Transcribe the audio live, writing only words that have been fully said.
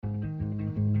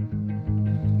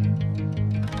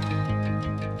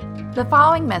The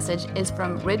following message is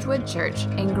from Ridgewood Church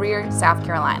in Greer, South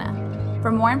Carolina.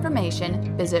 For more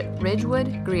information, visit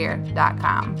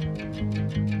ridgewoodgreer.com.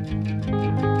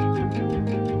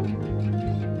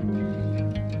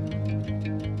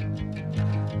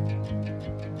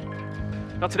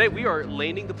 Now today we are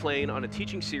landing the plane on a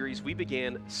teaching series we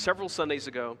began several Sundays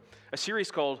ago, a series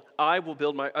called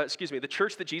The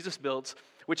Church That Jesus Builds,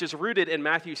 which is rooted in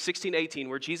Matthew 16:18,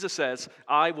 where Jesus says,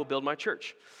 I will build my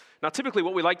church. Now typically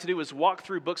what we like to do is walk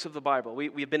through books of the Bible.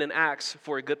 We've been in Acts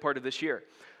for a good part of this year.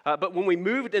 But when we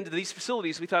moved into these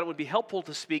facilities, we thought it would be helpful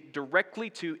to speak directly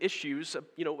to issues,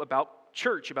 about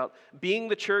church, about being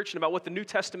the church, and about what the New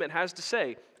Testament has to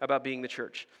say about being the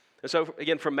church. And so,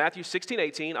 again, from Matthew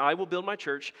 16:18, I will build my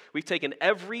church, we've taken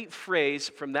every phrase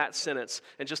from that sentence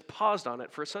and just paused on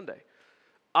it for a Sunday.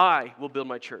 I will build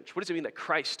my church. What does it mean that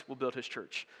Christ will build his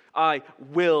church? I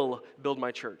will build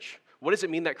my church. What does it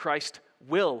mean that Christ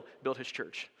will build his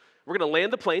church? We're going to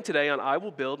land the plane today on I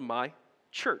will build my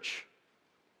church.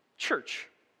 Church.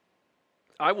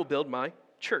 I will build my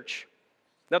church.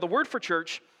 Now, the word for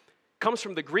church comes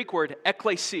from the Greek word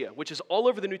ekklesia, which is all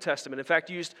over the New Testament. In fact,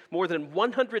 used more than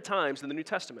 100 times in the New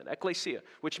Testament, ekklesia,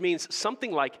 which means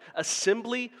something like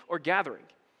assembly or gathering.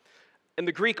 In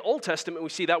the Greek Old Testament, we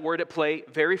see that word at play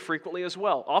very frequently as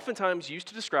well, oftentimes used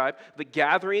to describe the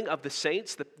gathering of the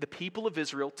saints, the people of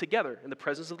Israel, together in the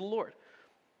presence of the Lord.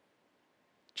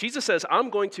 Jesus says, I'm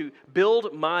going to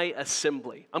build my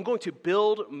assembly. I'm going to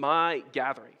build my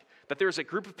gathering. That there's a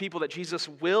group of people that Jesus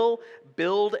will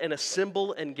build and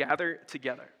assemble and gather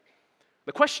together.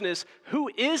 The question is, who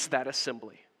is that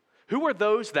assembly? Who are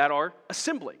those that are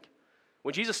assembling?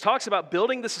 When Jesus talks about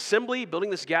building this assembly, building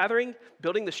this gathering,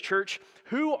 building this church,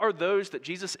 who are those that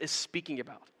Jesus is speaking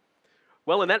about?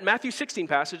 Well, in that Matthew 16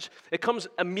 passage, it comes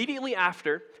immediately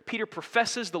after Peter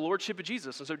professes the lordship of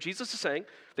Jesus. And so Jesus is saying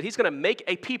that he's going to make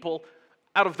a people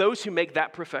out of those who make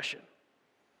that profession.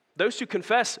 Those who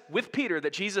confess with Peter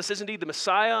that Jesus is indeed the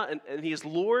Messiah and he is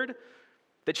Lord,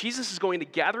 that Jesus is going to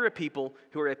gather a people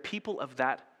who are a people of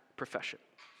that profession.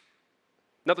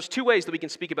 Now, there's two ways that we can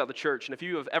speak about the church. And if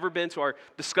you have ever been to our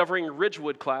Discovering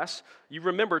Ridgewood class, you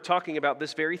remember talking about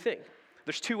this very thing.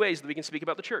 There's two ways that we can speak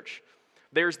about the church.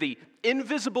 There's the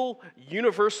invisible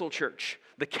universal church,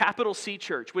 the capital C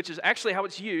church, which is actually how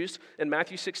it's used in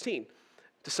Matthew 16,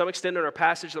 to some extent in our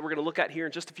passage that we're going to look at here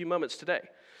in just a few moments today.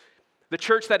 The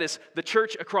church that is the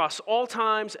church across all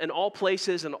times and all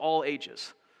places and all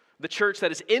ages. The church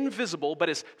that is invisible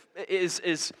but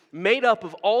is made up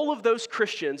of all of those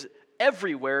Christians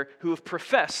everywhere who have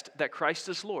professed that Christ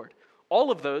is Lord.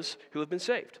 All of those who have been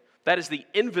saved. That is the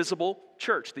invisible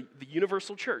church, the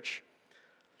universal church.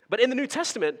 But in the New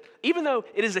Testament, even though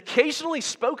it is occasionally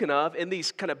spoken of in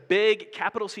these kind of big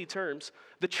capital C terms,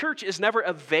 the church is never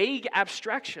a vague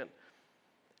abstraction.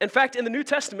 In fact, in the New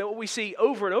Testament, what we see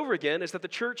over and over again is that the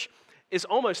church is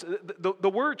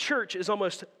the word church is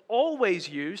almost always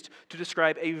used to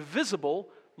describe a visible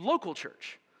local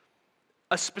church.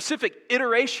 A specific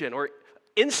iteration or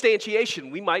instantiation,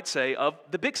 we might say, of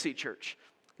the Big C church,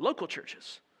 local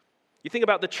churches. You think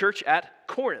about the church at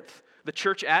Corinth, the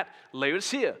church at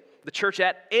Laodicea, the church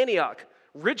at Antioch,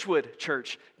 Ridgewood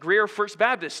Church, Greer First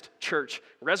Baptist Church,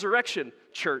 Resurrection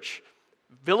Church,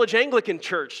 Village Anglican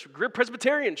Church, Greer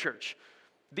Presbyterian Church.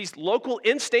 These local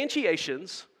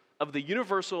instantiations of the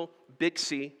universal Big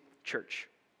C church.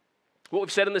 What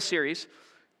we've said in this series,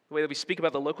 the way that we speak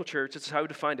about the local church, this is how we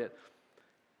defined it,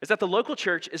 is that the local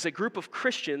church is a group of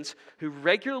Christians who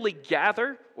regularly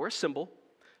gather or assemble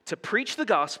to preach the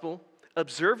gospel,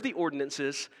 observe the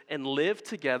ordinances, and live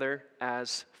together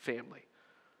as family.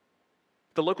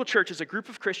 The local church is a group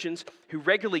of Christians who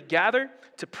regularly gather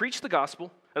to preach the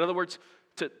gospel, in other words,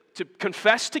 to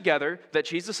confess together that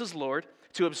Jesus is Lord,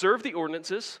 to observe the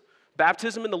ordinances,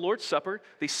 baptism and the Lord's Supper,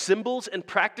 the symbols and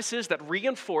practices that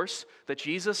reinforce that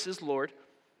Jesus is Lord,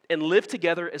 and live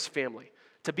together as family.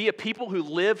 To be a people who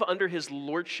live under his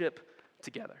lordship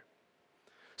together.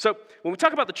 So when we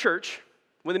talk about the church,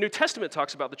 when the New Testament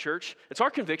talks about the church, it's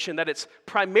our conviction that it's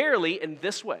primarily in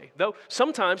this way, though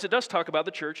sometimes it does talk about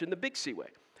the church in the Big C way.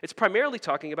 It's primarily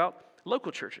talking about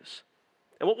local churches.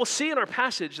 And what we'll see in our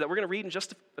passage that we're going to read in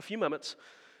just a few moments,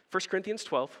 1 Corinthians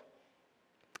 12,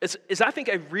 is I think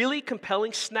a really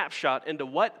compelling snapshot into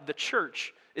what the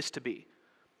church is to be.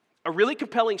 A really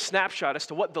compelling snapshot as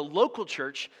to what the local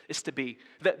church is to be,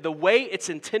 the way it's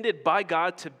intended by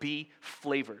God to be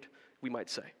flavored, we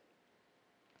might say.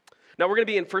 Now, we're going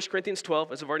to be in 1 Corinthians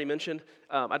 12, as I've already mentioned.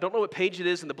 I don't know what page it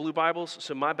is in the blue Bibles,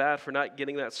 so my bad for not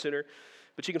getting that sooner.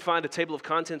 But you can find a table of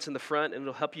contents in the front, and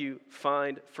it'll help you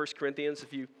find 1 Corinthians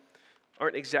if you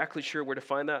aren't exactly sure where to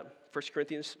find that. 1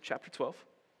 Corinthians chapter 12.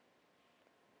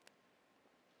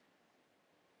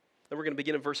 Then we're going to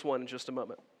begin in verse 1 in just a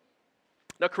moment.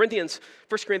 Now, 1 Corinthians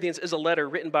is a letter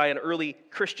written by an early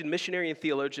Christian missionary and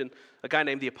theologian, a guy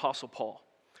named the Apostle Paul.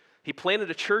 He planted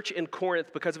a church in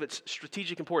Corinth because of its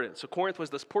strategic importance. So Corinth was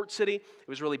this port city. It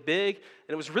was really big, and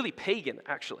it was really pagan,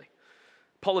 actually.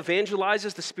 Paul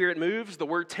evangelizes, the Spirit moves, the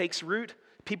word takes root,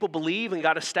 people believe, and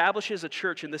God establishes a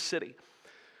church in this city.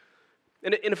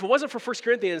 And if it wasn't for 1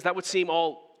 Corinthians, that would seem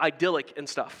all idyllic and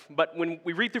stuff. But when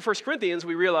we read through 1 Corinthians,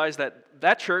 we realize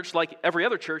that church, like every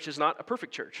other church, is not a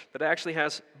perfect church, that it actually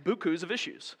has bukus of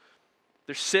issues.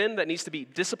 There's sin that needs to be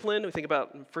disciplined. We think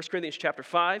about 1 Corinthians chapter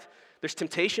 5. There's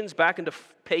temptations back into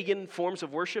pagan forms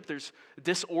of worship. There's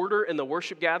disorder in the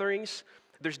worship gatherings.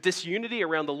 There's disunity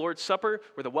around the Lord's Supper,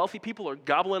 where the wealthy people are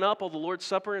gobbling up all the Lord's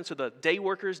Supper, and so the day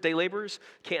workers, day laborers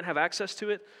can't have access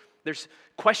to it. There's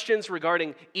questions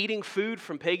regarding eating food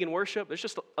from pagan worship. There's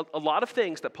just a lot of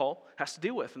things that Paul has to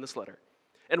deal with in this letter.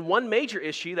 And one major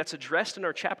issue that's addressed in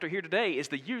our chapter here today is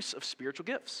the use of spiritual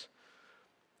gifts.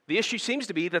 The issue seems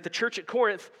to be that the church at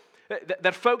Corinth,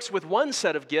 that folks with one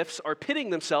set of gifts are pitting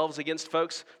themselves against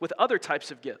folks with other types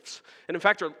of gifts. And in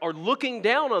fact, are looking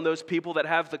down on those people that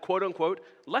have the quote-unquote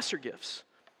lesser gifts.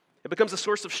 It becomes a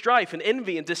source of strife and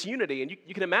envy and disunity. And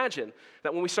you can imagine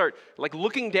that when we start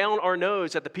looking down our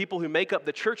nose at the people who make up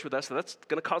the church with us, that's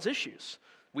going to cause issues.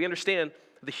 We understand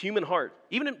the human heart.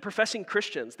 Even in professing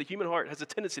Christians, the human heart has a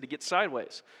tendency to get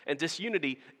sideways. And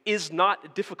disunity is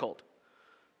not difficult.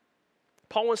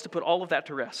 Paul wants to put all of that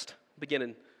to rest. Begin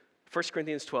in 1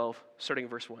 Corinthians 12, starting in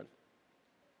verse 1.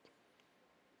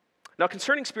 Now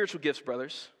concerning spiritual gifts,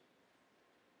 brothers,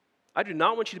 I do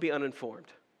not want you to be uninformed.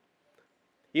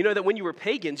 You know that when you were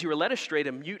pagans, you were led astray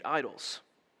to mute idols.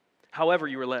 However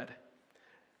you were led.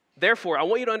 Therefore, I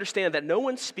want you to understand that no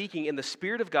one speaking in the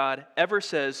Spirit of God ever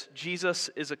says, Jesus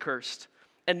is accursed.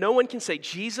 And no one can say,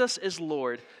 Jesus is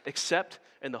Lord, except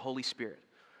in the Holy Spirit.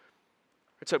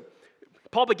 And so,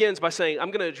 Paul begins by saying, I'm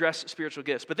going to address spiritual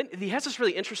gifts. But then he has this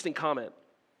really interesting comment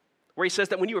where he says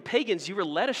that when you were pagans, you were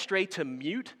led astray to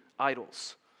mute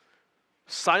idols.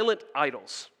 Silent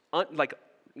idols. Like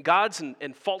gods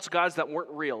and false gods that weren't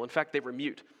real. In fact, they were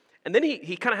mute. And then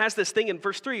he kind of has this thing in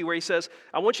verse 3 where he says,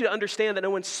 I want you to understand that no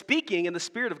one speaking in the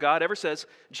Spirit of God ever says,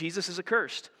 Jesus is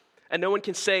accursed. And no one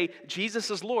can say, Jesus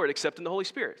is Lord, except in the Holy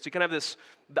Spirit. So you kind of have this,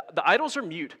 the idols are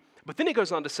mute. But then he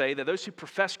goes on to say that those who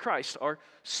profess Christ are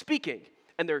speaking.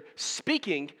 And they're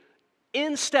speaking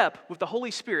in step with the Holy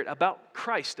Spirit about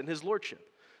Christ and his lordship.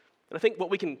 And I think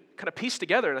what we can kind of piece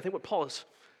together, and I think what Paul is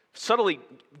subtly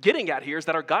getting at here, is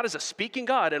that our God is a speaking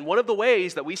God. And one of the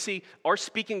ways that we see our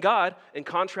speaking God in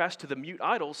contrast to the mute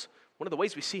idols, one of the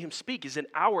ways we see him speak is in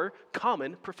our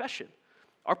common profession.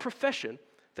 Our profession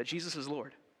that Jesus is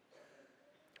Lord.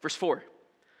 Verse 4.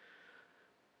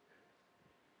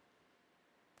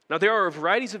 Now there are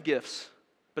varieties of gifts,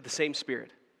 but the same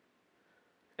Spirit.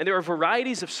 And there are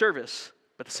varieties of service,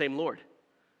 but the same Lord.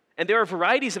 And there are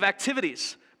varieties of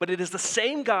activities, but it is the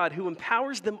same God who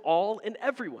empowers them all and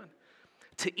everyone.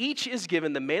 To each is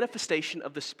given the manifestation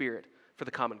of the Spirit for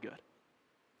the common good.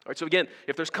 All right, so again,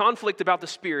 if there's conflict about the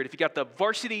Spirit, if you got the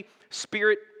varsity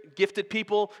Spirit-gifted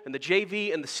people and the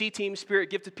JV and the C-team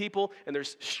Spirit-gifted people, and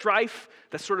there's strife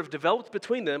that's sort of developed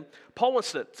between them, Paul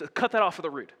wants to cut that off at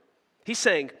the root. He's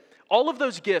saying, all of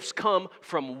those gifts come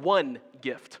from one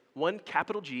gift, one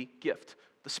capital G gift,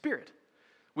 the Spirit.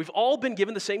 We've all been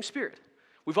given the same Spirit.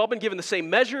 We've all been given the same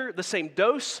measure, the same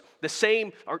dose,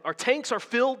 our tanks are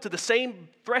filled to the same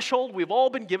threshold. We've all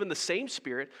been given the same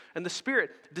Spirit, and the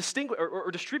Spirit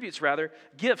distributes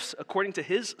gifts according to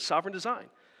his sovereign design.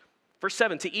 Verse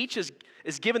 7, to each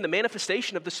is given the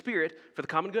manifestation of the Spirit for the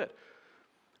common good.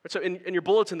 So in your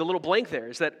bulletin, the little blank there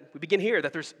is that we begin here,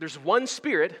 that there's one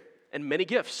Spirit and many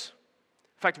gifts.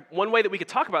 In fact, one way that we could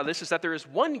talk about this is that there is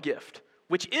one gift,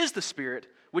 which is the Spirit,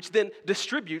 which then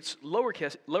distributes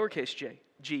lowercase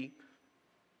g,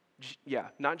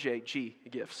 not J, G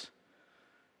gifts.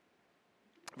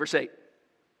 Verse 8.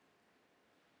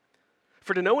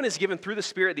 For to one is given through the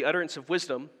Spirit the utterance of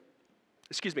wisdom,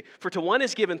 for to one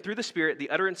is given through the Spirit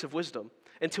the utterance of wisdom,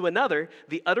 and to another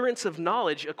the utterance of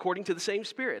knowledge according to the same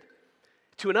Spirit.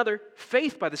 To another,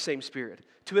 faith by the same Spirit.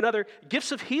 To another,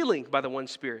 gifts of healing by the one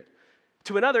Spirit.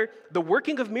 To another, the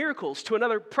working of miracles. To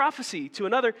another, prophecy. To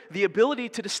another, the ability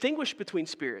to distinguish between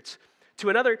spirits. To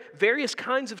another, various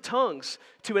kinds of tongues.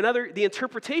 To another, the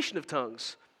interpretation of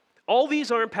tongues. All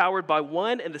these are empowered by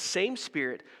one and the same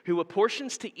Spirit, who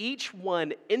apportions to each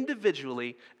one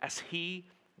individually as he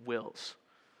wills.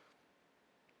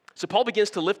 So Paul begins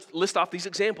to list off these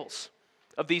examples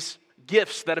of these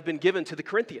gifts that have been given to the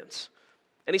Corinthians.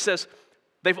 And he says,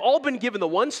 they've all been given the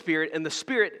one Spirit, and the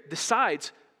Spirit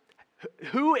decides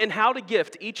who and how to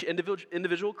gift each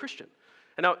individual Christian.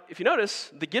 And now, if you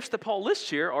notice, the gifts that Paul lists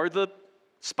here are the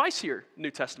spicier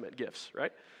New Testament gifts,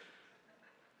 right?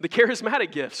 The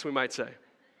charismatic gifts, we might say.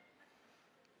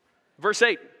 Verse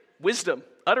 8, wisdom,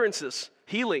 utterances,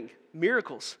 healing,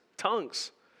 miracles,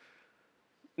 tongues.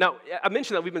 Now, I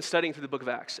mentioned that we've been studying through the book of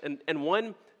Acts, and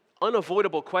one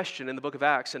unavoidable question in the book of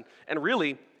Acts, and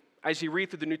really, as you read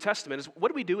through the New Testament, is what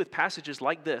do we do with passages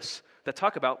like this that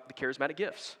talk about the charismatic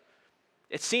gifts?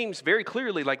 It seems very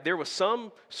clearly like there was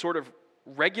some sort of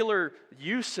regular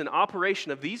use and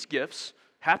operation of these gifts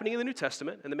happening in the New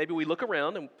Testament, and then maybe we look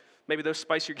around and maybe those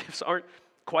spicier gifts aren't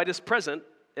quite as present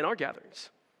in our gatherings.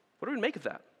 What do we make of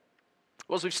that?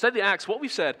 Well, as we've studied Acts, what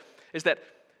we've said is that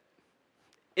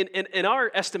in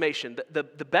our estimation, the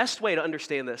best way to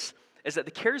understand this is that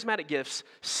the charismatic gifts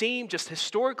seem just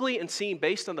historically and seem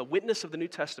based on the witness of the New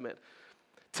Testament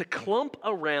to clump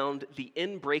around the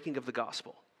inbreaking of the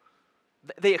gospel.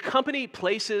 They accompany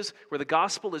places where the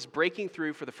gospel is breaking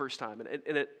through for the first time.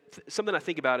 And something I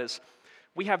think about is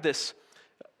we have this,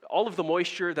 all of the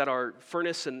moisture that our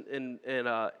furnace and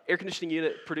air conditioning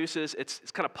unit produces,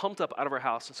 it's kind of pumped up out of our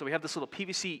house. And so we have this little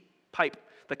PVC pipe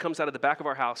that comes out of the back of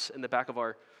our house in the back of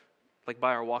our, like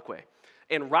by our walkway.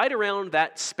 And right around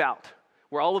that spout,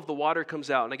 where all of the water comes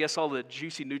out, and I guess all the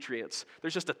juicy nutrients,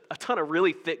 there's just a ton of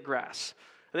really thick grass.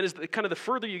 And then as kind of the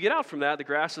further you get out from that, the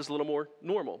grass is a little more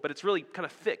normal, but it's really kind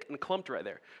of thick and clumped right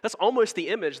there. That's almost the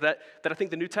image that I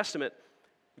think the New Testament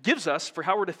gives us for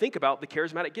how we're to think about the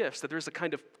charismatic gifts, that there's a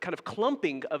kind of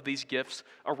clumping of these gifts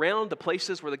around the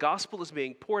places where the gospel is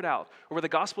being poured out, or where the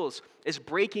gospel is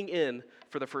breaking in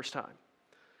for the first time.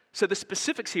 So the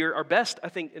specifics here are best, I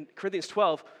think, in Corinthians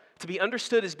 12, to be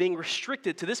understood as being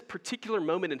restricted to this particular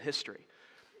moment in history.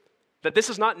 That this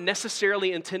is not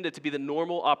necessarily intended to be the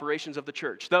normal operations of the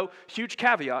church. Though, huge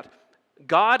caveat,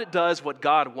 God does what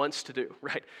God wants to do,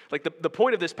 right? Like the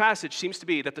point of this passage seems to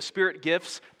be that the Spirit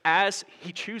gifts as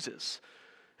He chooses.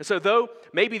 And so though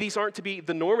maybe these aren't to be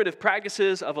the normative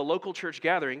practices of a local church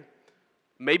gathering,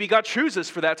 maybe God chooses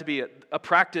for that to be a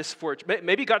practice for it.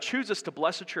 Maybe God chooses to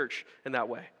bless a church in that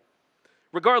way.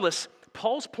 Regardless,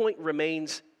 Paul's point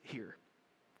remains here,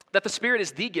 that the Spirit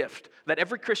is the gift that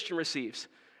every Christian receives,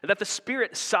 and that the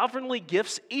Spirit sovereignly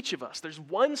gifts each of us. There's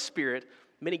one Spirit,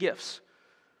 many gifts.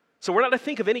 So we're not to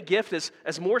think of any gift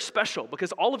as more special,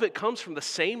 because all of it comes from the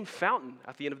same fountain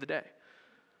at the end of the day.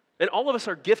 And all of us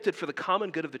are gifted for the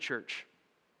common good of the church.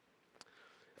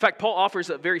 In fact, Paul offers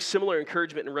a very similar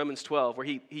encouragement in Romans 12, where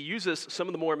he uses some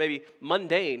of the more maybe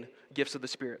mundane gifts of the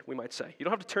Spirit, we might say. You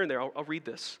don't have to turn there. I'll read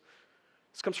this.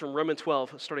 This comes from Romans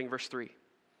 12, starting in verse 3.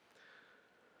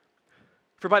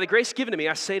 For by the grace given to me,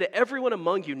 I say to everyone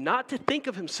among you not to think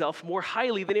of himself more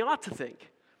highly than he ought to think,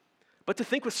 but to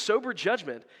think with sober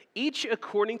judgment, each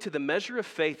according to the measure of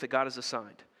faith that God has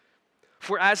assigned.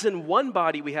 For as in one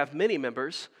body we have many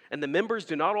members, and the members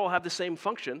do not all have the same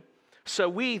function, so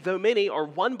we, though many, are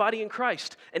one body in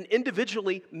Christ, and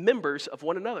individually members of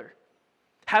one another.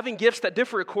 Having gifts that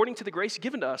differ according to the grace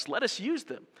given to us, let us use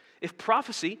them. If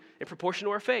prophecy, in proportion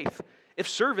to our faith. If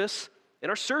service,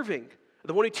 in our serving.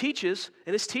 The one who teaches,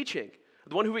 in his teaching.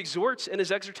 The one who exhorts, in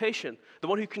his exhortation. The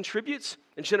one who contributes,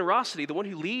 in generosity. The one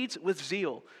who leads, with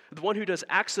zeal. The one who does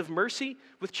acts of mercy,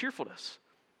 with cheerfulness.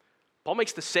 Paul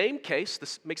makes the same case,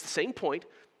 makes the same point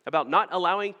about not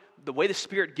allowing the way the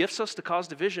Spirit gifts us to cause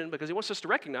division, because he wants us to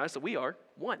recognize that we are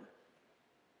one.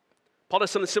 Paul does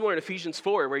something similar in Ephesians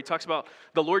 4, where he talks about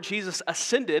the Lord Jesus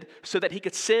ascended so that he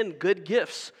could send good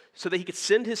gifts, so that he could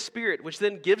send his Spirit, which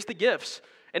then gives the gifts.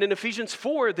 And in Ephesians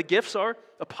 4, the gifts are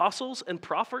apostles and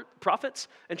prophets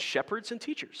and shepherds and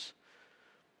teachers.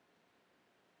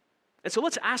 And so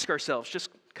let's ask ourselves, just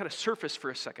kind of surface for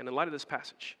a second in light of this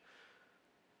passage.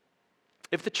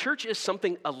 If the church is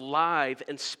something alive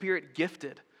and Spirit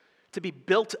gifted, to be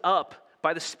built up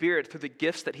by the Spirit through the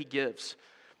gifts that he gives,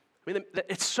 I mean,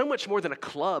 it's so much more than a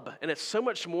club, and it's so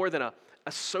much more than a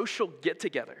social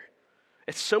get-together.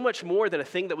 It's so much more than a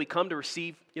thing that we come to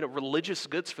receive, religious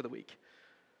goods for the week.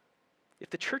 If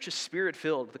the church is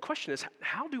Spirit-filled, the question is,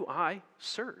 how do I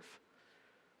serve?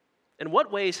 In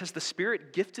what ways has the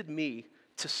Spirit gifted me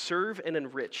to serve and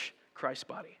enrich Christ's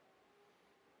body?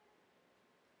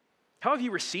 How have you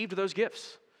received those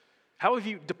gifts? How have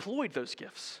you deployed those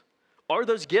gifts? Are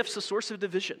those gifts a source of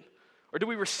division? Or do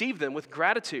we receive them with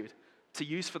gratitude to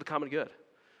use for the common good?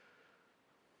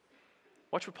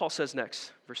 Watch what Paul says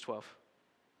next, verse 12.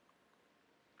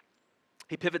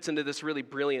 He pivots into this really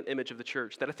brilliant image of the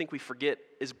church that I think we forget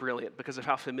is brilliant because of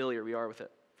how familiar we are with it.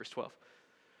 Verse 12.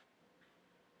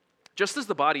 Just as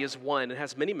the body is one and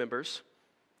has many members,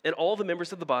 and all the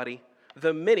members of the body,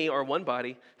 though many are one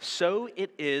body, so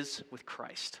it is with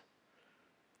Christ.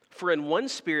 For in one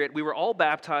Spirit we were all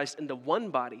baptized into one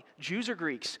body, Jews or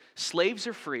Greeks, slaves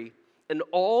or free, and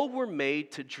all were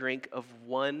made to drink of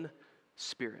one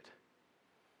Spirit.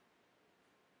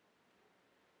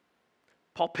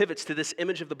 Paul pivots to this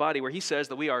image of the body where he says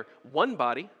that we are one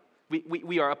body,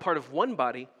 we are a part of one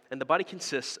body, and the body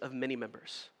consists of many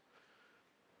members.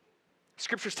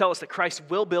 Scriptures tell us that Christ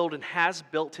will build and has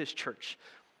built his church,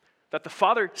 that the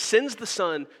Father sends the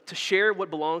Son to share what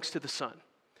belongs to the Son.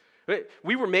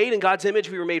 We were made in God's image,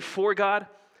 we were made for God,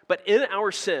 but in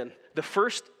our sin, the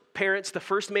first parents, the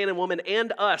first man and woman,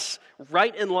 and us,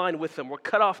 right in line with them, were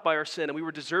cut off by our sin, and we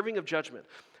were deserving of judgment.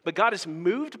 But God is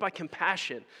moved by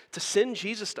compassion to send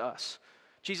Jesus to us.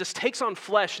 Jesus takes on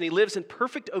flesh, and he lives in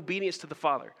perfect obedience to the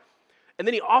Father. And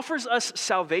then he offers us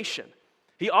salvation.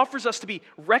 He offers us to be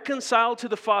reconciled to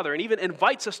the Father, and even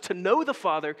invites us to know the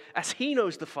Father as he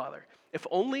knows the Father, if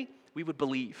only we would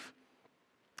believe.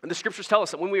 And the scriptures tell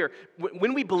us that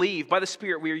when we believe by the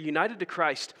Spirit, we are united to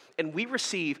Christ, and we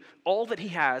receive all that he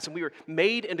has, and we are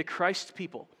made into Christ's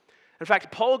people. In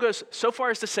fact, Paul goes so far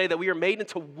as to say that we are made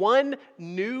into one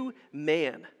new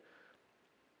man.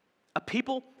 A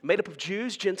people made up of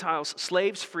Jews, Gentiles,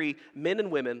 slaves, free, men and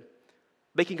women,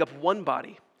 making up one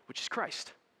body, which is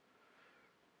Christ.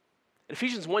 In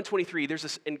Ephesians 1:23, there's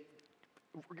this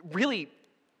really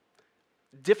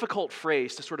difficult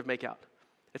phrase to sort of make out.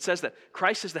 It says that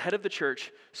Christ is the head of the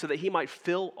church so that he might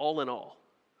fill all in all.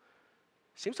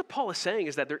 It seems what Paul is saying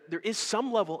is that there is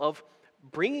some level of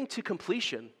bringing to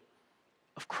completion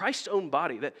of Christ's own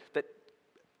body that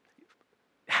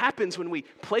happens when we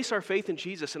place our faith in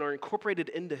Jesus and are incorporated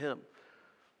into him.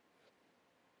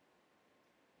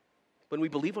 When we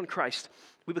believe on Christ,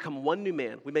 we become one new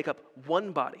man. We make up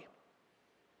one body.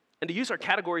 And to use our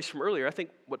categories from earlier, I think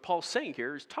what Paul's saying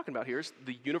here is talking about here is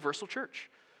the universal church.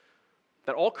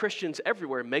 That all Christians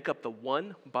everywhere make up the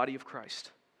one body of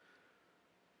Christ.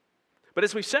 But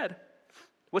as we've said,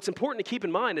 what's important to keep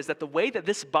in mind is that the way that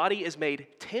this body is made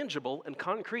tangible and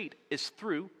concrete is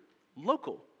through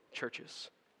local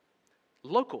churches,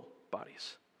 local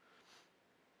bodies.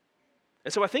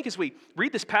 And so I think as we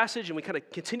read this passage and we kind of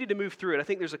continue to move through it, I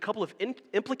think there's a couple of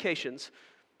implications,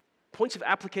 points of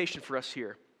application for us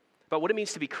here about what it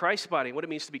means to be Christ's body and what it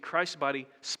means to be Christ's body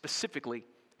specifically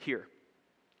here.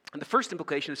 And the first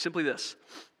implication is simply this.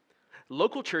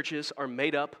 Local churches are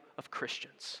made up of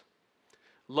Christians.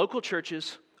 Local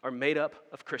churches are made up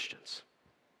of Christians.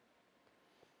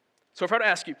 So if I were to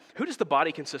ask you, who does the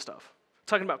body consist of?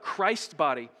 Talking about Christ's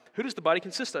body, who does the body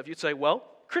consist of? You'd say, well,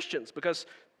 Christians, because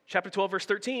chapter 12, verse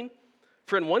 13,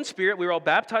 for in one Spirit we were all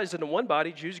baptized into one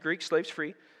body, Jews, Greeks, slaves,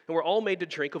 free, and we're all made to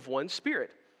drink of one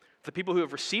Spirit. The people who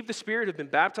have received the Spirit have been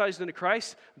baptized into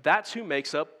Christ. That's who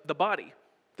makes up the body.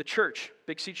 The church,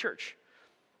 Big C Church.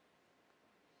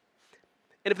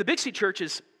 And if the Big C Church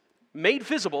is made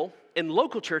visible in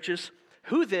local churches,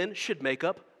 who then should make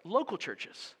up local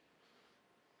churches?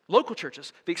 Local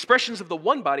churches, the expressions of the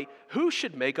one body, who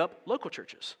should make up local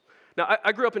churches? Now,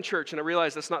 I grew up in church, and I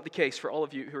realize that's not the case for all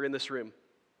of you who are in this room.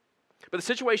 But the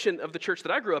situation of the church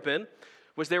that I grew up in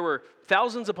was there were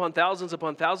thousands upon thousands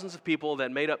upon thousands of people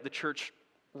that made up the church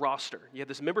roster. You had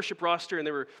this membership roster, and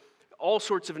there were all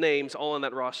sorts of names all on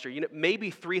that roster. You know,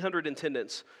 maybe 300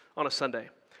 attendants on a Sunday.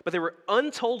 But there were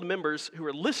untold members who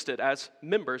were listed as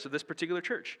members of this particular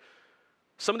church.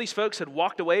 Some of these folks had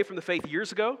walked away from the faith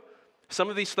years ago. Some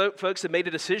of these folks had made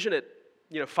a decision at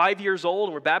 5 years old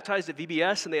and were baptized at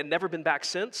VBS, and they had never been back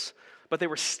since. But they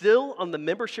were still on the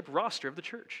membership roster of the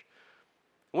church.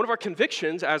 One of our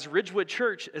convictions as Ridgewood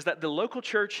Church is that the local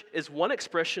church is one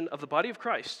expression of the body of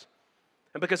Christ.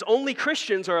 And because only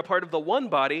Christians are a part of the one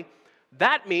body,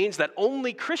 that means that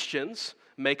only Christians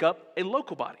make up a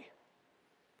local body.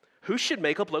 Who should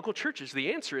make up local churches?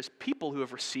 The answer is people who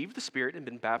have received the Spirit and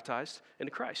been baptized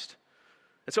into Christ.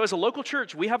 And so as a local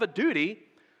church, we have a duty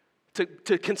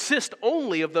to consist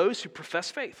only of those who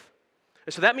profess faith.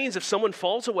 And so that means if someone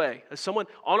falls away, if someone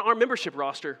on our membership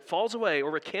roster falls away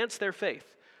or recants their faith,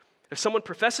 if someone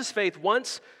professes faith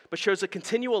once but shows a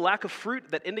continual lack of fruit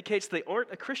that indicates they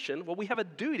aren't a Christian, well, we have a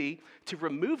duty to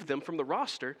remove them from the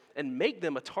roster and make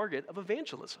them a target of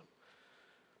evangelism.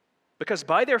 Because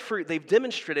by their fruit, they've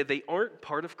demonstrated they aren't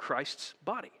part of Christ's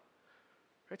body.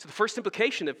 Right? So the first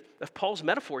implication of Paul's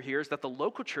metaphor here is that the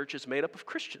local church is made up of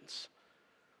Christians.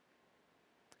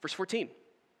 Verse 14.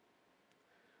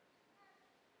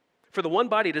 For the one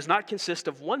body does not consist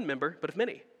of one member, but of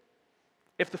many.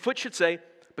 If the foot should say,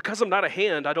 because I'm not a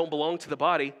hand, I don't belong to the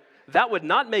body, that would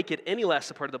not make it any less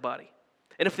a part of the body.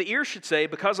 And if the ear should say,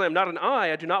 because I am not an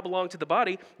eye, I do not belong to the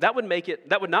body, that would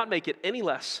not make it any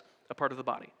less a part of the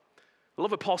body. I love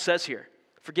what Paul says here.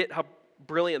 Forget how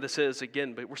brilliant this is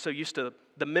again, but we're so used to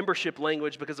the membership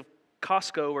language because of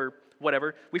Costco or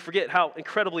whatever. We forget how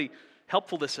incredibly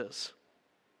helpful this is.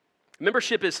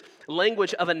 Membership is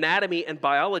language of anatomy and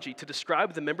biology to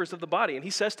describe the members of the body. And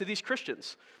he says to these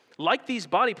Christians, like these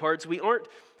body parts, we aren't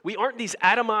these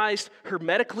atomized,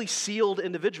 hermetically sealed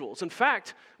individuals. In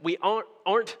fact, we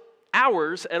aren't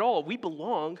ours at all. We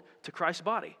belong to Christ's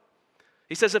body.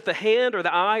 He says if the hand or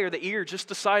the eye or the ear just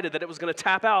decided that it was going to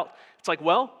tap out, it's like,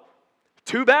 well,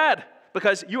 too bad,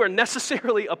 because you are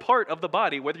necessarily a part of the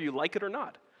body, whether you like it or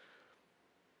not.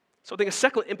 So I think a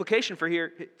second implication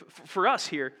for us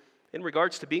here in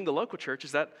regards to being the local church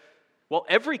is that, well,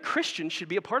 every Christian should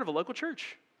be a part of a local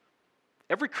church.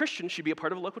 Every Christian should be a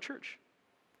part of a local church.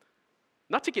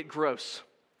 Not to get gross.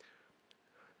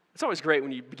 It's always great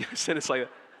when you begin a sentence like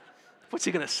that. What's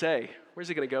he going to say? Where's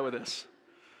he going to go with this?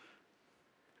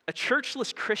 A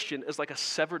churchless Christian is like a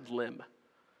severed limb.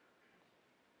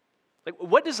 Like,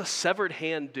 what does a severed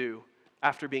hand do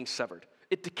after being severed?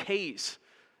 It decays.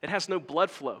 It has no blood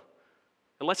flow,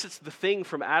 unless it's the thing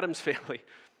from Adam's family.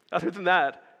 Other than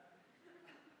that,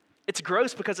 it's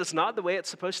gross because it's not the way it's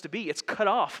supposed to be. It's cut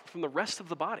off from the rest of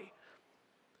the body.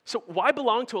 So why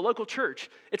belong to a local church?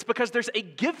 It's because there's a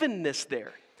givenness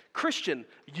there. Christian,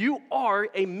 you are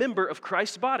a member of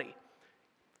Christ's body.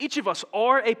 Each of us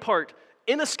are a part,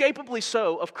 inescapably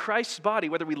so, of Christ's body,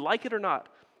 whether we like it or not.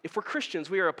 If we're Christians,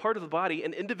 we are a part of the body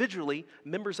and individually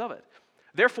members of it.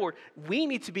 Therefore, we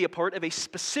need to be a part of a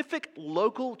specific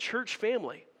local church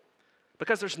family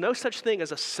because there's no such thing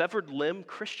as a severed limb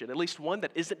Christian, at least one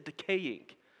that isn't decaying.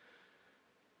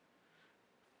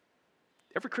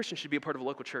 Every Christian should be a part of a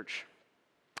local church.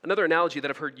 Another analogy that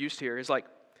I've heard used here is like,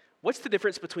 what's the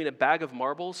difference between a bag of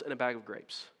marbles and a bag of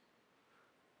grapes?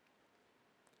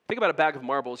 Think about a bag of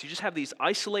marbles. You just have these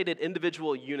isolated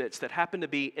individual units that happen to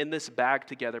be in this bag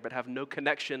together but have no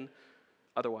connection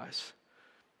otherwise.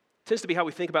 It tends to be how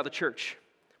we think about the church.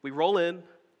 We roll in,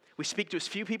 we speak to as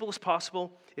few people as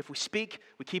possible. If we speak,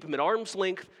 we keep them at arm's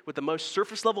length with the most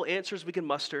surface level answers we can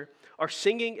muster. Our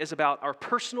singing is about our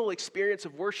personal experience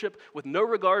of worship with no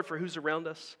regard for who's around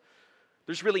us.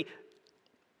 There's really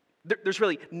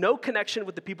no connection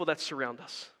with the people that surround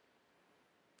us.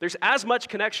 There's as much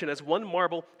connection as one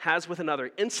marble has with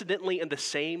another, incidentally in the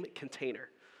same container.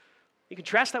 You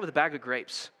contrast that with a bag of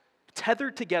grapes,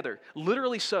 tethered together,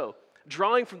 literally so,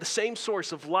 drawing from the same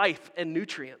source of life and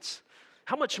nutrients.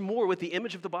 How much more with the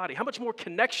image of the body? How much more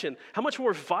connection? How much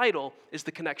more vital is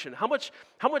the connection? How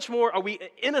much more are we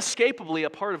inescapably a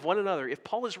part of one another if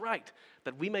Paul is right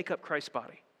that we make up Christ's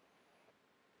body?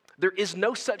 There is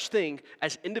no such thing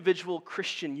as individual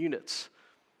Christian units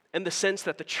in the sense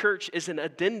that the church is an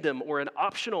addendum or an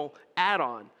optional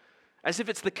add-on, as if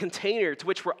it's the container to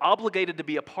which we're obligated to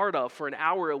be a part of for an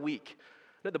hour a week.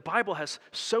 No, the Bible has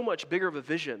so much bigger of a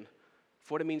vision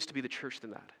for what it means to be the church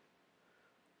than that.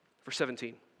 Verse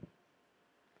 17.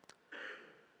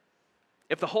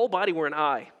 If the whole body were an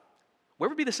eye, where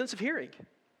would be the sense of hearing?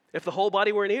 If the whole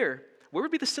body were an ear, where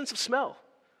would be the sense of smell?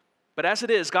 But as it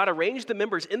is, God arranged the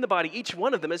members in the body, each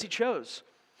one of them as he chose.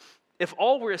 If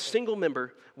all were a single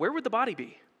member, where would the body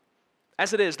be?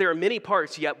 As it is, there are many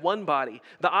parts, yet one body.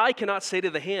 The eye cannot say to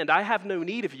the hand, I have no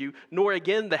need of you, nor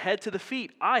again the head to the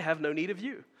feet, I have no need of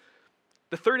you.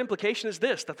 The third implication is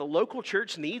this, that the local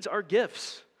church needs our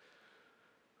gifts.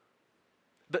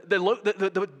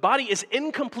 The body is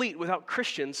incomplete without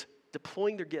Christians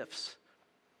deploying their gifts.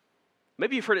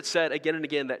 Maybe you've heard it said again and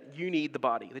again that you need the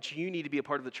body, that you need to be a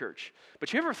part of the church.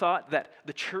 But you ever thought that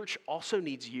the church also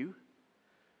needs you?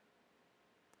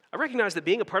 I recognize that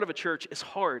being a part of a church is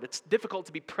hard. It's difficult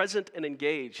to be present and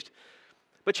engaged.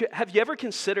 But have you ever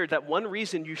considered that one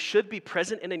reason you should be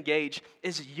present and engaged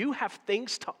is you have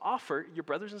things to offer your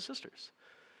brothers and sisters?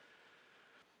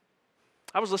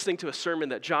 I was listening to a sermon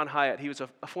that John Hyatt, he was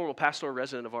a former pastoral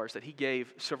resident of ours, that he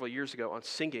gave several years ago on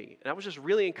singing. And I was just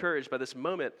really encouraged by this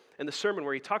moment in the sermon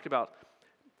where he talked about,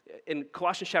 in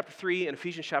Colossians chapter 3 and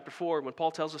Ephesians chapter 4, when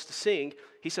Paul tells us to sing,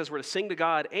 he says we're to sing to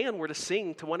God and we're to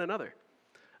sing to one another.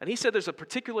 And he said there's a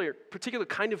particular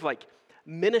kind of like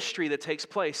ministry that takes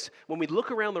place when we look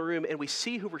around the room and we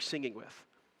see who we're singing with.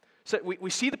 So we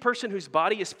see the person whose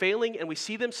body is failing and we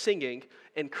see them singing,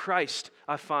 in Christ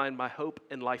I find my hope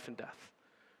in life and death.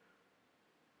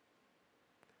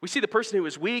 We see the person who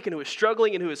is weak and who is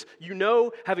struggling and who is,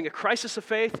 having a crisis of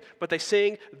faith, but they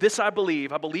sing, this I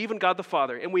believe in God the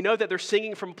Father. And we know that they're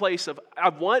singing from a place of, I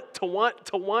want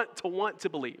to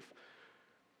believe.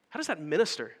 How does that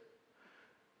minister?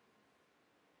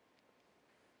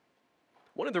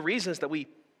 One of the reasons that we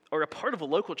are a part of a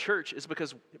local church is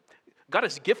because God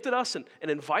has gifted us and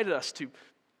invited us to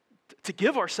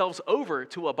give ourselves over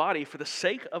to a body for the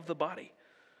sake of the body.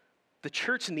 The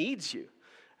church needs you.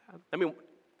 I mean,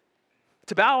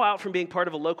 to bow out from being part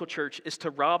of a local church is to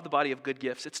rob the body of good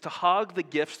gifts. It's to hog the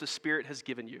gifts the Spirit has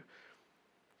given you.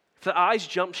 If the eyes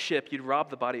jump ship, you'd rob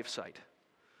the body of sight.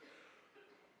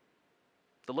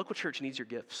 The local church needs your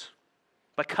gifts.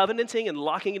 By covenanting and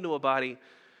locking into a body,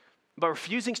 by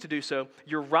refusing to do so,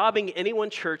 you're robbing any one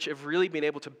church of really being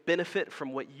able to benefit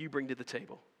from what you bring to the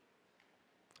table.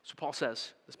 So Paul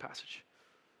says, this passage,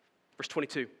 verse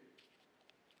 22.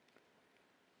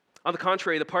 On the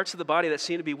contrary, the parts of the body that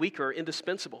seem to be weaker are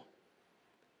indispensable.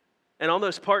 And on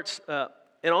those parts of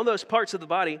the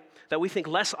body that we think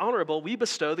less honorable, we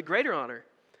bestow the greater honor.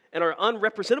 And our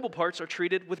unrepresentable parts are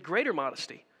treated with greater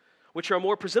modesty, which our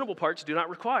more presentable parts do not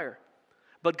require.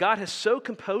 But God has so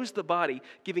composed the body,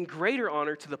 giving greater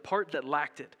honor to the part that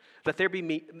lacked it, that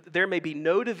there may be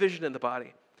no division in the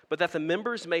body, but that the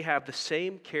members may have the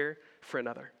same care for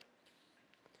another.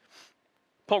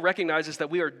 Paul recognizes that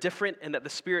we are different and that the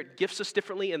Spirit gifts us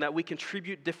differently and that we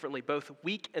contribute differently, both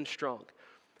weak and strong.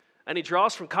 And he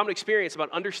draws from common experience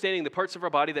about understanding the parts of our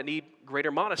body that need greater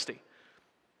modesty.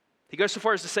 He goes so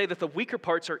far as to say that the weaker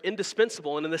parts are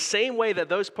indispensable, and in the same way that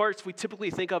those parts we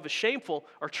typically think of as shameful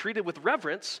are treated with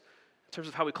reverence in terms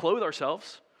of how we clothe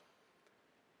ourselves,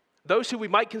 those who we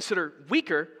might consider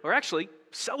weaker are actually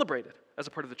celebrated as a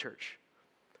part of the church.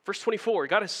 Verse 24,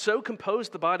 God has so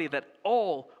composed the body that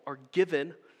all are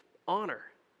given honor.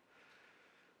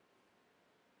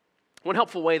 One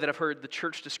helpful way that I've heard the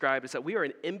church described is that we are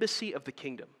an embassy of the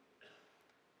kingdom.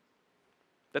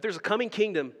 That there's a coming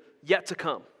kingdom yet to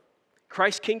come.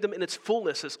 Christ's kingdom in its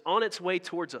fullness is on its way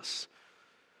towards us.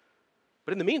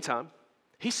 But in the meantime,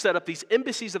 he set up these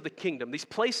embassies of the kingdom, these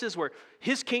places where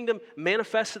his kingdom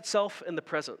manifests itself in the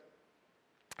present.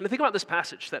 And I think about this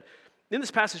passage, that in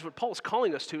this passage, what Paul is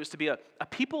calling us to is to be a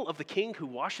people of the king who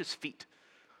washes feet.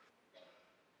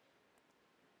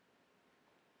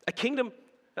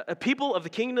 A people of the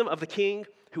kingdom of the king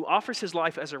who offers his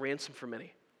life as a ransom for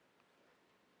many.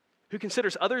 Who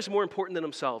considers others more important than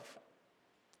himself,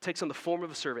 takes on the form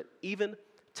of a servant, even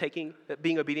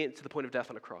being obedient to the point of death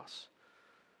on a cross.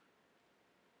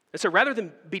 And so rather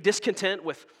than be discontent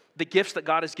with the gifts that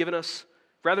God has given us,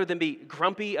 rather than be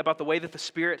grumpy about the way that the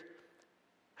Spirit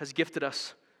has gifted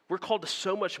us, we're called to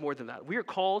so much more than that. We are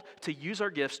called to use our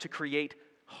gifts to create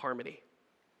harmony,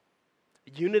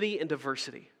 unity and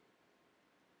diversity.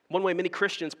 One way many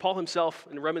Christians, Paul himself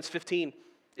in Romans 15,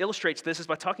 illustrates this is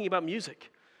by talking about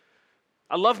music.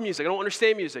 I love music. I don't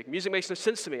understand music. Music makes no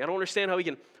sense to me. I don't understand how we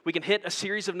can hit a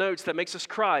series of notes that makes us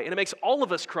cry, and it makes all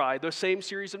of us cry, those same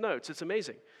series of notes. It's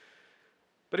amazing.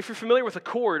 But if you're familiar with a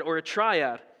chord or a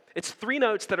triad, it's three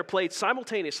notes that are played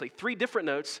simultaneously, three different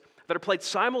notes that are played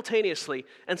simultaneously,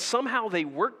 and somehow they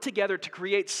work together to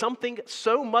create something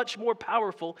so much more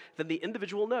powerful than the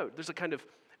individual note. There's a kind of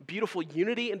beautiful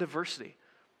unity and diversity.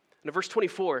 And in verse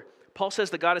 24, Paul says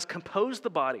that God has composed the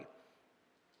body,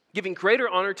 giving greater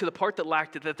honor to the part that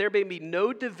lacked it, that there may be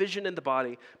no division in the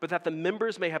body, but that the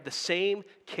members may have the same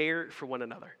care for one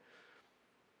another.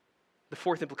 The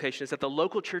fourth implication is that the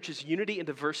local church's unity and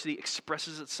diversity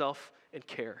expresses itself in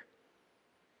care.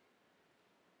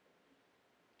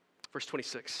 Verse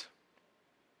 26.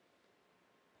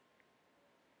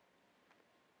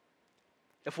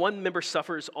 If one member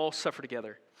suffers, all suffer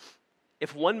together.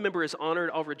 If one member is honored,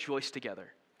 all rejoice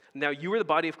together. Now you are the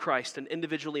body of Christ and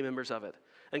individually members of it.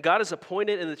 And God has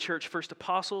appointed in the church first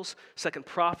apostles, second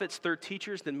prophets, third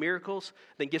teachers, then miracles,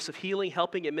 then gifts of healing,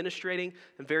 helping, administrating,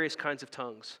 and various kinds of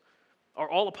tongues. Are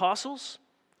all apostles?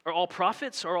 Are all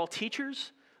prophets? Are all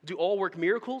teachers? Do all work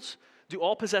miracles? Do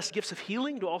all possess gifts of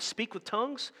healing? Do all speak with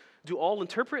tongues? Do all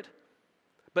interpret?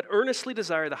 But earnestly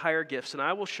desire the higher gifts, and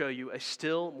I will show you a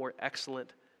still more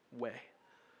excellent way.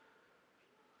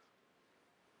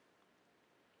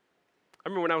 I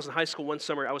remember when I was in high school one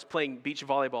summer, I was playing beach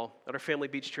volleyball at our family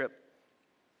beach trip.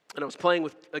 And I was playing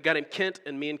with a guy named Kent,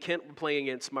 and me and Kent were playing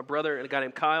against my brother and a guy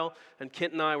named Kyle. And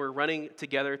Kent and I were running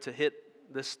together to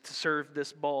serve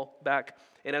this ball back.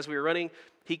 And as we were running,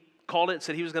 he called it and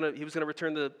said he was gonna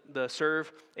return the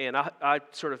serve. And I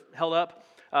sort of held up,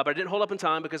 but I didn't hold up in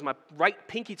time because my right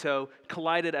pinky toe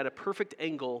collided at a perfect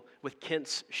angle with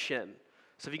Kent's shin.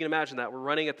 So if you can imagine that, we're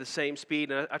running at the same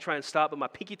speed, and I try and stop, but my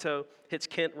pinky toe hits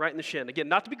Kent right in the shin. Again,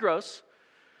 not to be gross,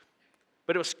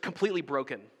 but it was completely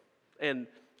broken and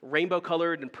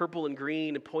rainbow-colored and purple and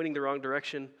green and pointing the wrong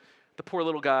direction. The poor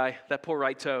little guy, that poor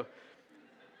right toe.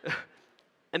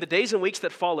 And the days and weeks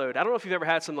that followed, I don't know if you've ever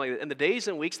had something like that, and the days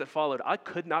and weeks that followed, I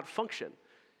could not function.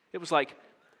 It was like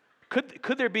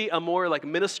Could there be a more like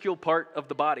minuscule part of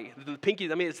the body? The pinky,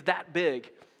 I mean, it's that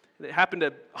big. It happened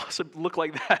to also look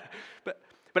like that.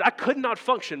 But I could not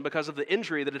function because of the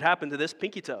injury that had happened to this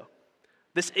pinky toe.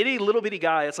 This itty little bitty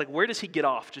guy, it's like, where does he get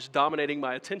off just dominating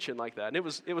my attention like that? And it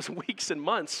was weeks and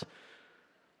months.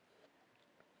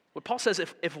 What Paul says,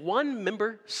 if one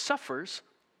member suffers,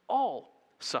 all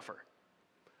suffer.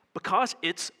 Because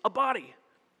it's a body.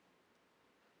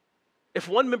 If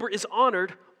one member is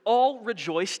honored, all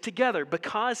rejoice together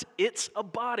because it's a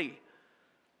body.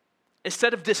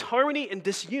 Instead of disharmony and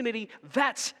disunity,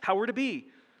 that's how we're to be.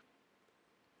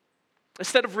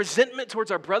 Instead of resentment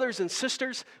towards our brothers and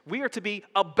sisters, we are to be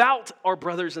about our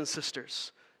brothers and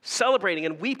sisters, celebrating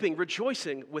and weeping,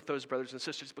 rejoicing with those brothers and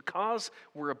sisters because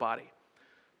we're a body.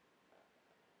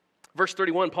 Verse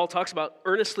 31, Paul talks about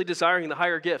earnestly desiring the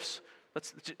higher gifts.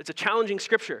 It's a challenging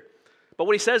scripture. But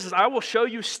what he says is, I will show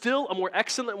you still a more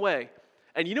excellent way.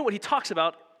 And you know what he talks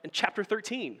about in chapter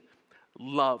 13?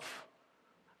 Love.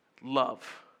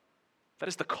 Love. That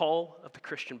is the call of the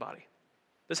Christian body.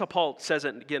 This is how Paul says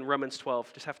it again, Romans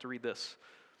 12. Just have to read this.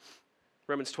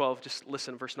 Romans 12, just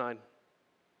listen, verse 9.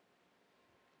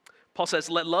 Paul says,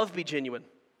 let love be genuine.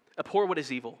 Abhor what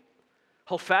is evil.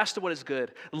 Hold fast to what is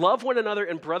good. Love one another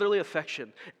in brotherly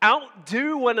affection.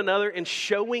 Outdo one another in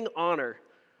showing honor.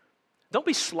 Don't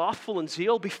be slothful in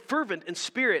zeal. Be fervent in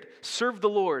spirit. Serve the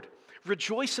Lord.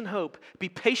 Rejoice in hope. Be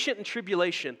patient in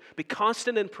tribulation. Be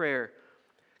constant in prayer.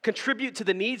 Contribute to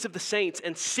the needs of the saints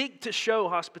and seek to show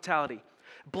hospitality.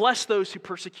 Bless those who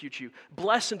persecute you.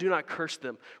 Bless and do not curse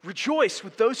them. Rejoice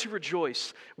with those who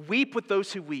rejoice. Weep with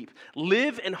those who weep.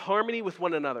 Live in harmony with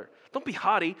one another. Don't be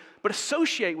haughty, but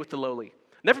associate with the lowly.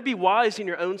 Never be wise in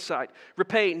your own sight.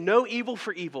 Repay no evil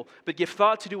for evil, but give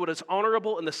thought to do what is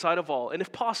honorable in the sight of all. And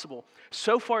if possible,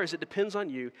 so far as it depends on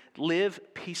you, live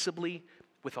peaceably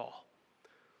with all.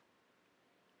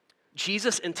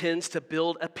 Jesus intends to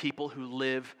build a people who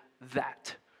live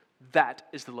that. That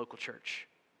is the local church.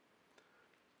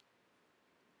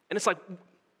 And it's like,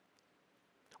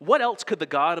 what else could the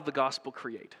God of the gospel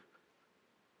create?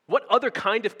 What other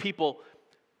kind of people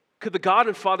could the God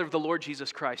and Father of the Lord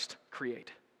Jesus Christ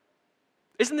create?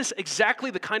 Isn't this exactly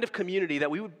the kind of community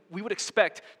that we would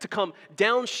expect to come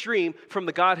downstream from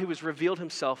the God who has revealed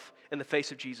himself in the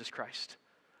face of Jesus Christ?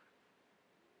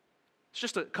 It's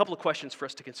just a couple of questions for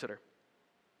us to consider.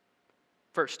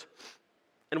 First,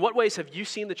 in what ways have you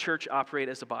seen the church operate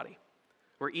as a body,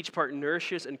 where each part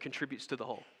nourishes and contributes to the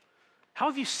whole? How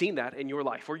have you seen that in your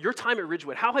life, or your time at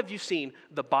Ridgewood? How have you seen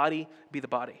the body be the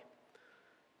body?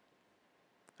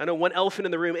 I know one elephant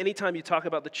in the room, anytime you talk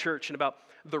about the church and about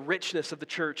the richness of the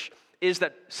church, is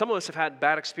that some of us have had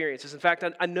bad experiences. In fact,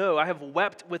 I know I have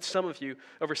wept with some of you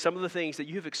over some of the things that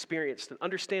you have experienced, and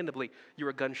understandably, you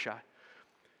are gun shy.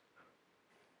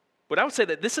 But I would say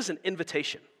that this is an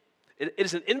invitation. It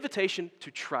is an invitation to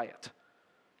try it.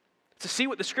 To see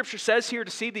what the scripture says here,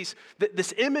 to see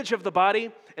this image of the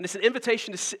body, and it's an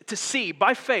invitation to see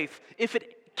by faith if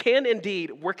it can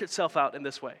indeed work itself out in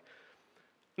this way.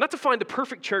 Not to find the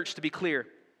perfect church, to be clear,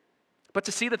 but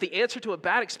to see that the answer to a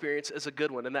bad experience is a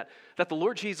good one, and that the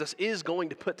Lord Jesus is going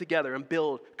to put together and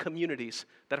build communities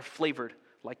that are flavored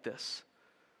like this.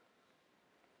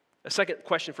 A second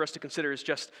question for us to consider is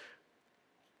just,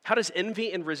 how does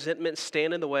envy and resentment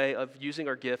stand in the way of using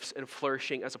our gifts and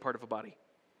flourishing as a part of a body?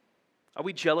 Are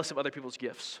we jealous of other people's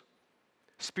gifts?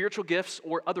 Spiritual gifts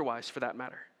or otherwise, for that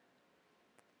matter?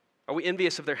 Are we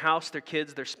envious of their house, their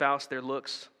kids, their spouse, their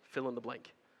looks? Fill in the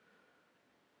blank.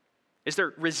 Is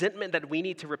there resentment that we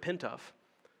need to repent of?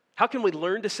 How can we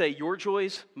learn to say, your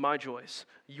joys, my joys,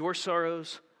 your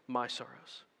sorrows, my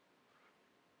sorrows?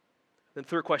 Then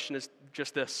third question is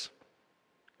just this.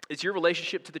 Is your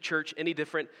relationship to the church any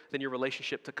different than your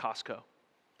relationship to Costco?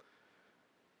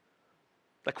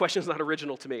 That question is not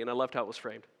original to me, and I loved how it was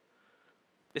framed.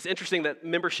 It's interesting that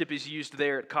membership is used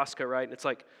there at Costco, right? And it's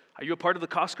like, are you a part of the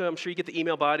Costco? I'm sure you get the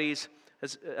email bodies,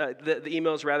 the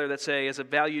emails rather that say, as a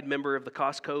valued member of the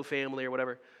Costco family or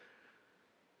whatever.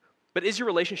 But is your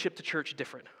relationship to church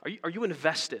different? Are you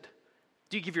invested?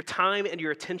 Do you give your time and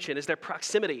your attention? Is there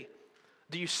proximity?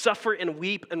 Do you suffer and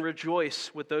weep and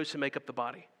rejoice with those who make up the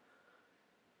body?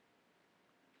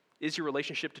 Is your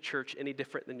relationship to church any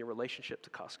different than your relationship to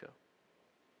Costco?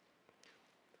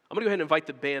 I'm going to go ahead and invite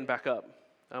the band back up.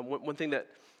 One thing that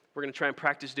we're going to try and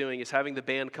practice doing is having the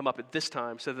band come up at this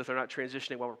time so that they're not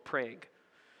transitioning while we're praying.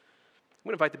 I'm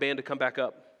going to invite the band to come back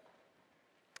up.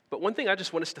 But one thing I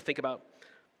just want us to think about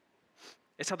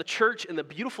is how the church and the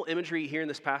beautiful imagery here in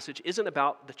this passage isn't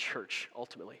about the church,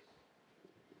 ultimately.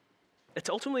 It's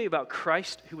ultimately about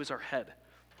Christ, who is our head.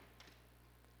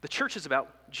 The church is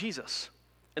about Jesus.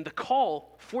 And the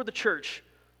call for the church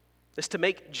is to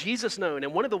make Jesus known.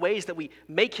 And one of the ways that we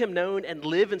make him known and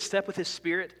live in step with his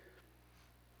Spirit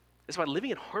is by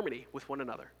living in harmony with one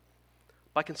another,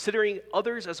 by considering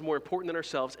others as more important than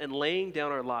ourselves and laying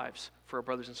down our lives for our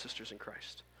brothers and sisters in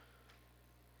Christ.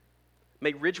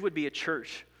 May Ridgewood be a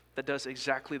church that does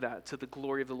exactly that to the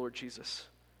glory of the Lord Jesus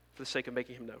for the sake of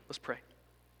making him known. Let's pray.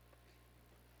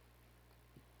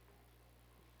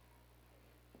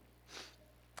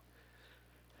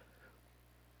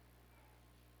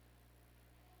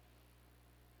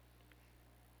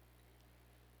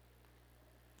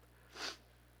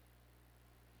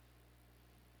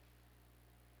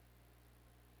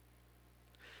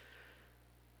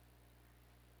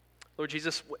 Lord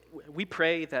Jesus, we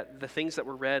pray that the things that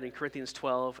were read in Corinthians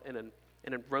 12 and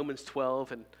in Romans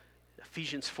 12 and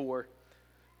Ephesians 4,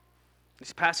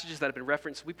 these passages that have been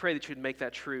referenced, we pray that you would make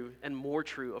that true and more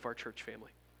true of our church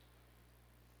family.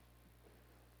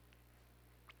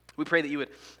 We pray that you would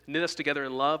knit us together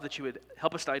in love, that you would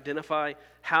help us to identify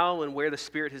how and where the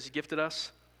Spirit has gifted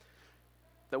us,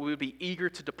 that we would be eager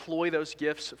to deploy those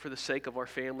gifts for the sake of our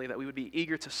family, that we would be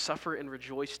eager to suffer and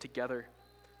rejoice together,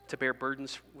 to bear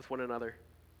burdens with one another.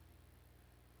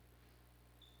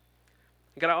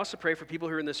 And God, I also pray for people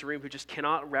who are in this room who just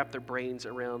cannot wrap their brains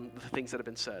around the things that have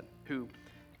been said, who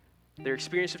their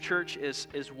experience of church is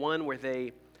one where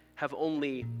they have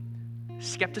only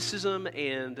skepticism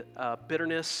and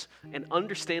bitterness, and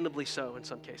understandably so in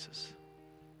some cases.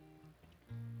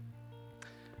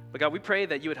 But God, we pray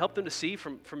that you would help them to see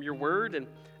from your word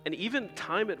and even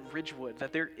time at Ridgewood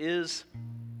that there is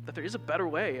a better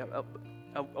way,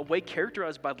 a way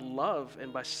characterized by love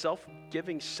and by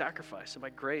self-giving sacrifice and by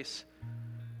grace.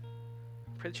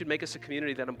 Pray that you'd make us a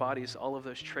community that embodies all of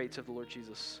those traits of the Lord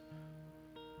Jesus,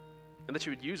 and that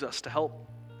you would use us to help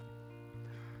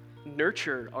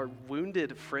nurture our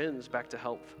wounded friends back to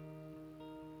health.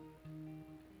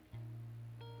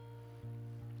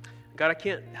 God, I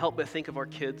can't help but think of our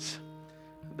kids,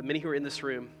 the many who are in this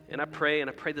room, and I pray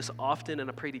this often, and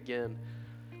I prayed again,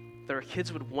 that our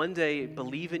kids would one day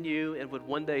believe in you and would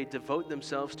one day devote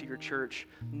themselves to your church,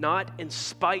 not in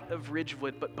spite of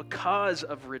Ridgewood, but because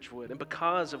of Ridgewood and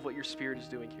because of what your Spirit is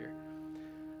doing here.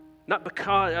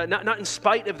 Not in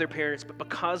spite of their parents, but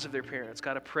because of their parents.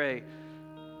 God, I pray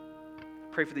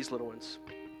for these little ones.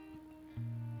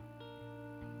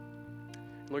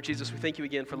 Lord Jesus, we thank you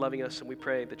again for loving us, and we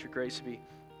pray that your grace be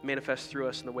manifest through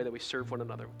us in the way that we serve one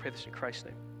another. We pray this in Christ's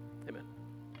name.